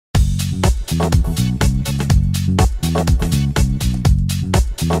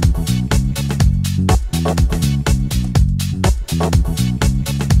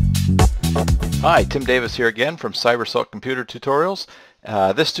Hi, Tim Davis here again from CyberSalt Computer Tutorials.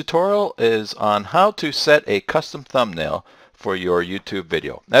 This tutorial is on how to set a custom thumbnail for your YouTube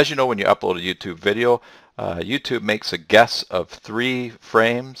video. As you know, when you upload a YouTube video, YouTube makes a guess of three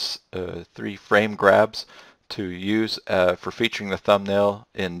frame grabs to use for featuring the thumbnail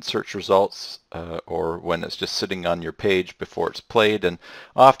in search results or when it's just sitting on your page before it's played, and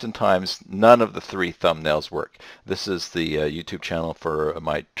oftentimes none of the three thumbnails work. This is the YouTube channel for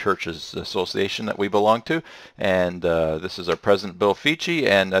my church's association that we belong to, and this is our president, Bill Fici,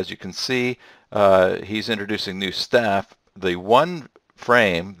 and as you can see, he's introducing new staff. The one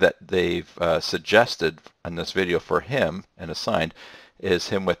frame that they've suggested in this video for him and assigned is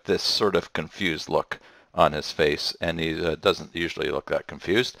him with this sort of confused look on his face, and he doesn't usually look that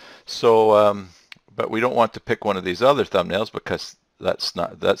confused. So but we don't want to pick one of these other thumbnails because that's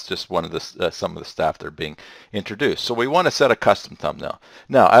just one of the some of the staff that are being introduced. So we want to set a custom thumbnail.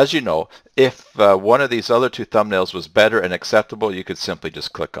 Now, as you know, if one of these other two thumbnails was better and acceptable, you could simply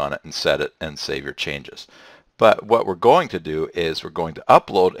just click on it and set it and save your changes. But what we're going to do is we're going to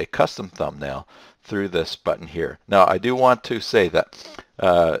upload a custom thumbnail through this button here. Now, I do want to say that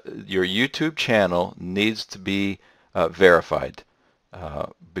your YouTube channel needs to be verified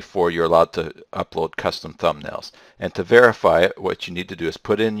before you're allowed to upload custom thumbnails. And to verify it, what you need to do is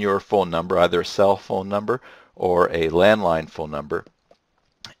put in your phone number, either a cell phone number or a landline phone number,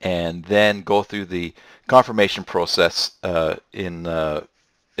 and then go through the confirmation process on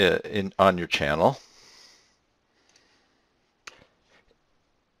your channel.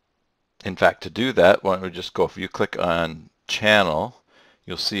 In fact, to do that, why don't we just go, if you click on channel,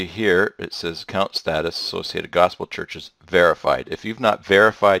 you'll see here it says account status, Associated Gospel Churches verified. If you've not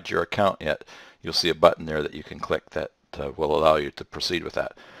verified your account yet, you'll see a button there that you can click that will allow you to proceed with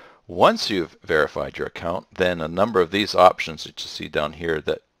that. Once you've verified your account, then a number of these options that you see down here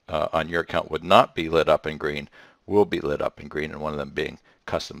that on your account would not be lit up in green will be lit up in green, and one of them being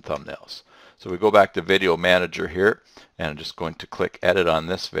custom thumbnails. So we go back to Video Manager here, and I'm just going to click Edit on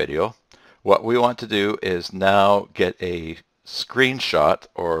this video. What we want to do is now get a screenshot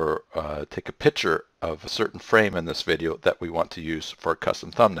or take a picture of a certain frame in this video that we want to use for a custom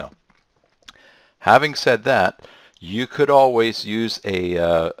thumbnail. Having said that, you could always use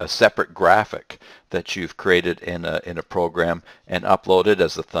a separate graphic that you've created in a program and upload it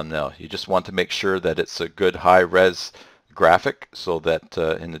as a thumbnail. You just want to make sure that it's a good high-res graphic so that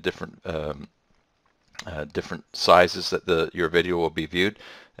in the different sizes that your video will be viewed,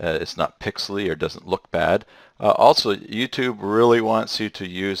 it's not pixely or doesn't look bad. Also, YouTube really wants you to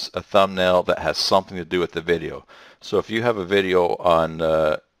use a thumbnail that has something to do with the video. So if you have a video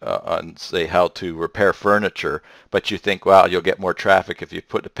on say how to repair furniture, but you think, wow, you'll get more traffic if you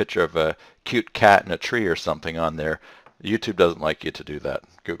put a picture of a cute cat in a tree or something on there, YouTube doesn't like you to do that.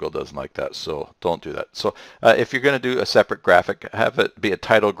 Google doesn't like that, so don't do that. So if you're going to do a separate graphic, have it be a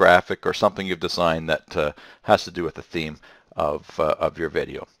title graphic or something you've designed that has to do with the theme of your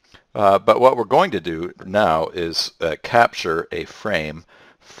video. But what we're going to do now is capture a frame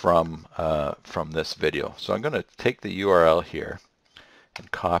from this video. So I'm going to take the URL here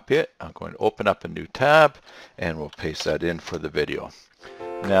and copy it. I'm going to open up a new tab, and we'll paste that in for the video.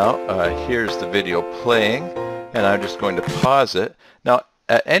 Now here's the video playing, and I'm just going to pause it. Now,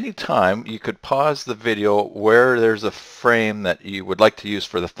 at any time, you could pause the video where there's a frame that you would like to use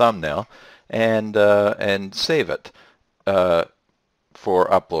for the thumbnail, and save it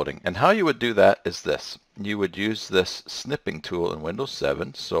for uploading. And how you would do that is this. You would use this snipping tool in Windows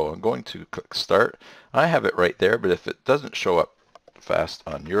 7. So I'm going to click Start. I have it right there, but if it doesn't show up fast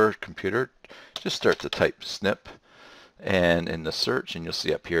on your computer, just start to type snip, and in the search, and you'll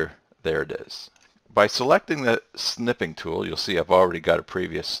see up here, there it is. By selecting the snipping tool, you'll see I've already got a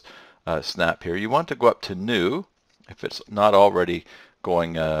previous snap here. You want to go up to New, if it's not already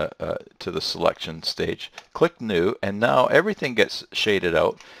going to the selection stage. Click New, and now everything gets shaded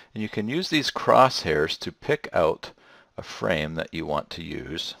out, and you can use these crosshairs to pick out a frame that you want to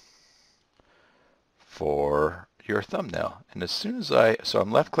use for your thumbnail. And as soon as so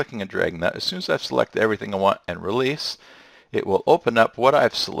I'm left clicking and dragging that, as soon as I've selected everything I want and release, it will open up what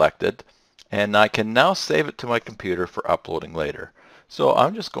I've selected, and I can now save it to my computer for uploading later. So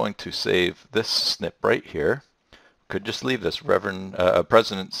I'm just going to save this snip right here. Could just leave this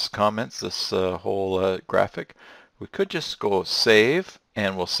President's comments, this whole graphic. We could just go save,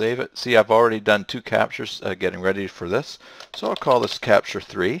 and we'll save it. See, I've already done two captures getting ready for this. So I'll call this capture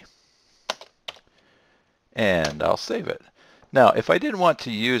 3, and I'll save it. Now, if I didn't want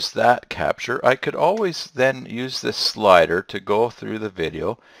to use that capture, I could always then use this slider to go through the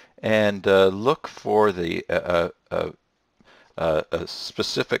video and look for the a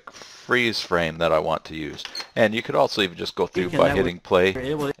specific freeze frame that I want to use. And you could also even just go through by hitting play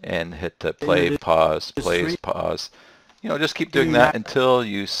and hit play, pause, plays, pause. You know, just keep doing that until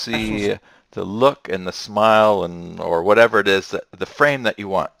you see the look and the smile and or whatever it is, that the frame that you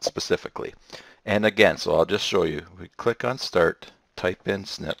want specifically. And again, so I'll just show you. We click on start, type in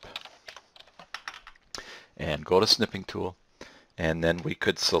snip, and go to snipping tool, and then we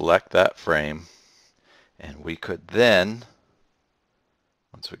could select that frame, and we could then,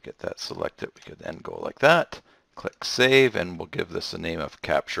 once we get that selected, we could then go like that, click save, and we'll give this a name of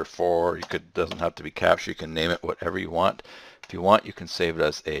capture 4. You could, doesn't have to be capture, you can name it whatever you want. If you want, you can save it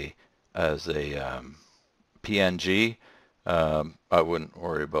as a PNG. I wouldn't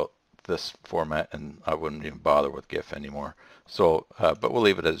worry about this format, and I wouldn't even bother with GIF anymore. So, but we'll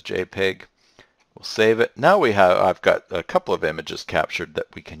leave it as JPEG. We'll save it. Now I've got a couple of images captured that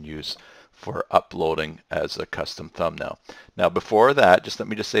we can use for uploading as a custom thumbnail. Now before that, let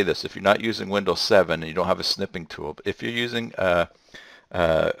me say this. If you're not using Windows 7 and you don't have a snipping tool, if you're using a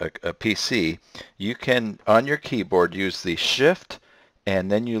PC, you can, on your keyboard, use the Shift,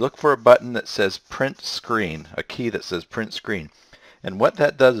 and then you look for a button that says Print Screen, a key that says Print Screen. And what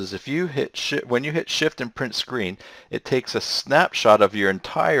that does is if you hit when you hit Shift and Print Screen, it takes a snapshot of your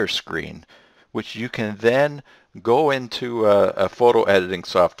entire screen, which you can then go into a photo editing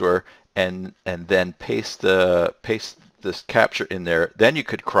software and then paste this capture in there. Then you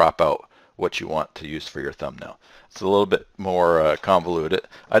could crop out what you want to use for your thumbnail. It's a little bit more convoluted.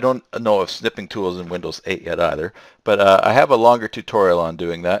 I don't know if snipping tools in Windows 8 yet either, but I have a longer tutorial on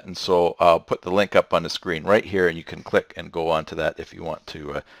doing that, and so I'll put the link up on the screen right here, and you can click and go on to that if you want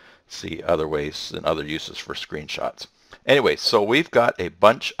to see other ways and other uses for screenshots. Anyway, so we've got a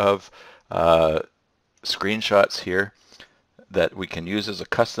bunch of screenshots here that we can use as a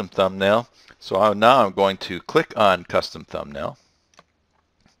custom thumbnail. So now I'm going to click on custom thumbnail.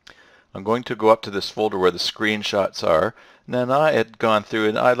 I'm going to go up to this folder where the screenshots are, and then I had gone through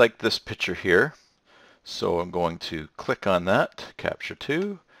and I like this picture here, so I'm going to click on that, capture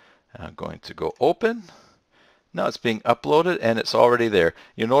 2, and I'm going to go open. Now it's being uploaded and it's already there.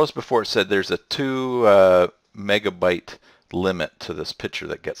 You notice before it said there's a 2 megabyte limit to this picture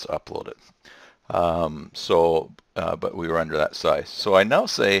that gets uploaded. But we were under that size. So I now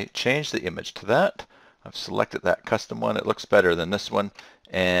say change the image to that. I've selected that custom one. It looks better than this one,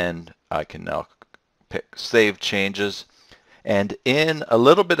 and I can now pick save changes, and in a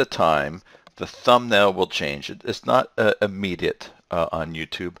little bit of time the thumbnail will change. It's not immediate on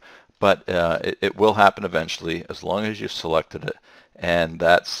YouTube, but it will happen eventually as long as you've selected it, and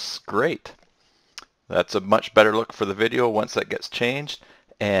that's great. That's a much better look for the video once that gets changed,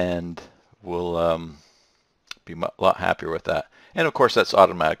 and we'll be a lot happier with that. And of course that's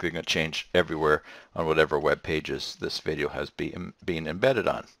automatically going to change everywhere on whatever web pages this video has been embedded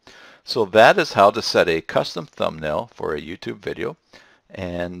on. So that is how to set a custom thumbnail for a YouTube video,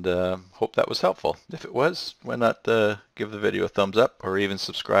 and hope that was helpful. If it was, why not give the video a thumbs up or even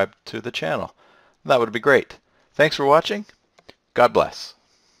subscribe to the channel? That would be great. Thanks for watching. God bless.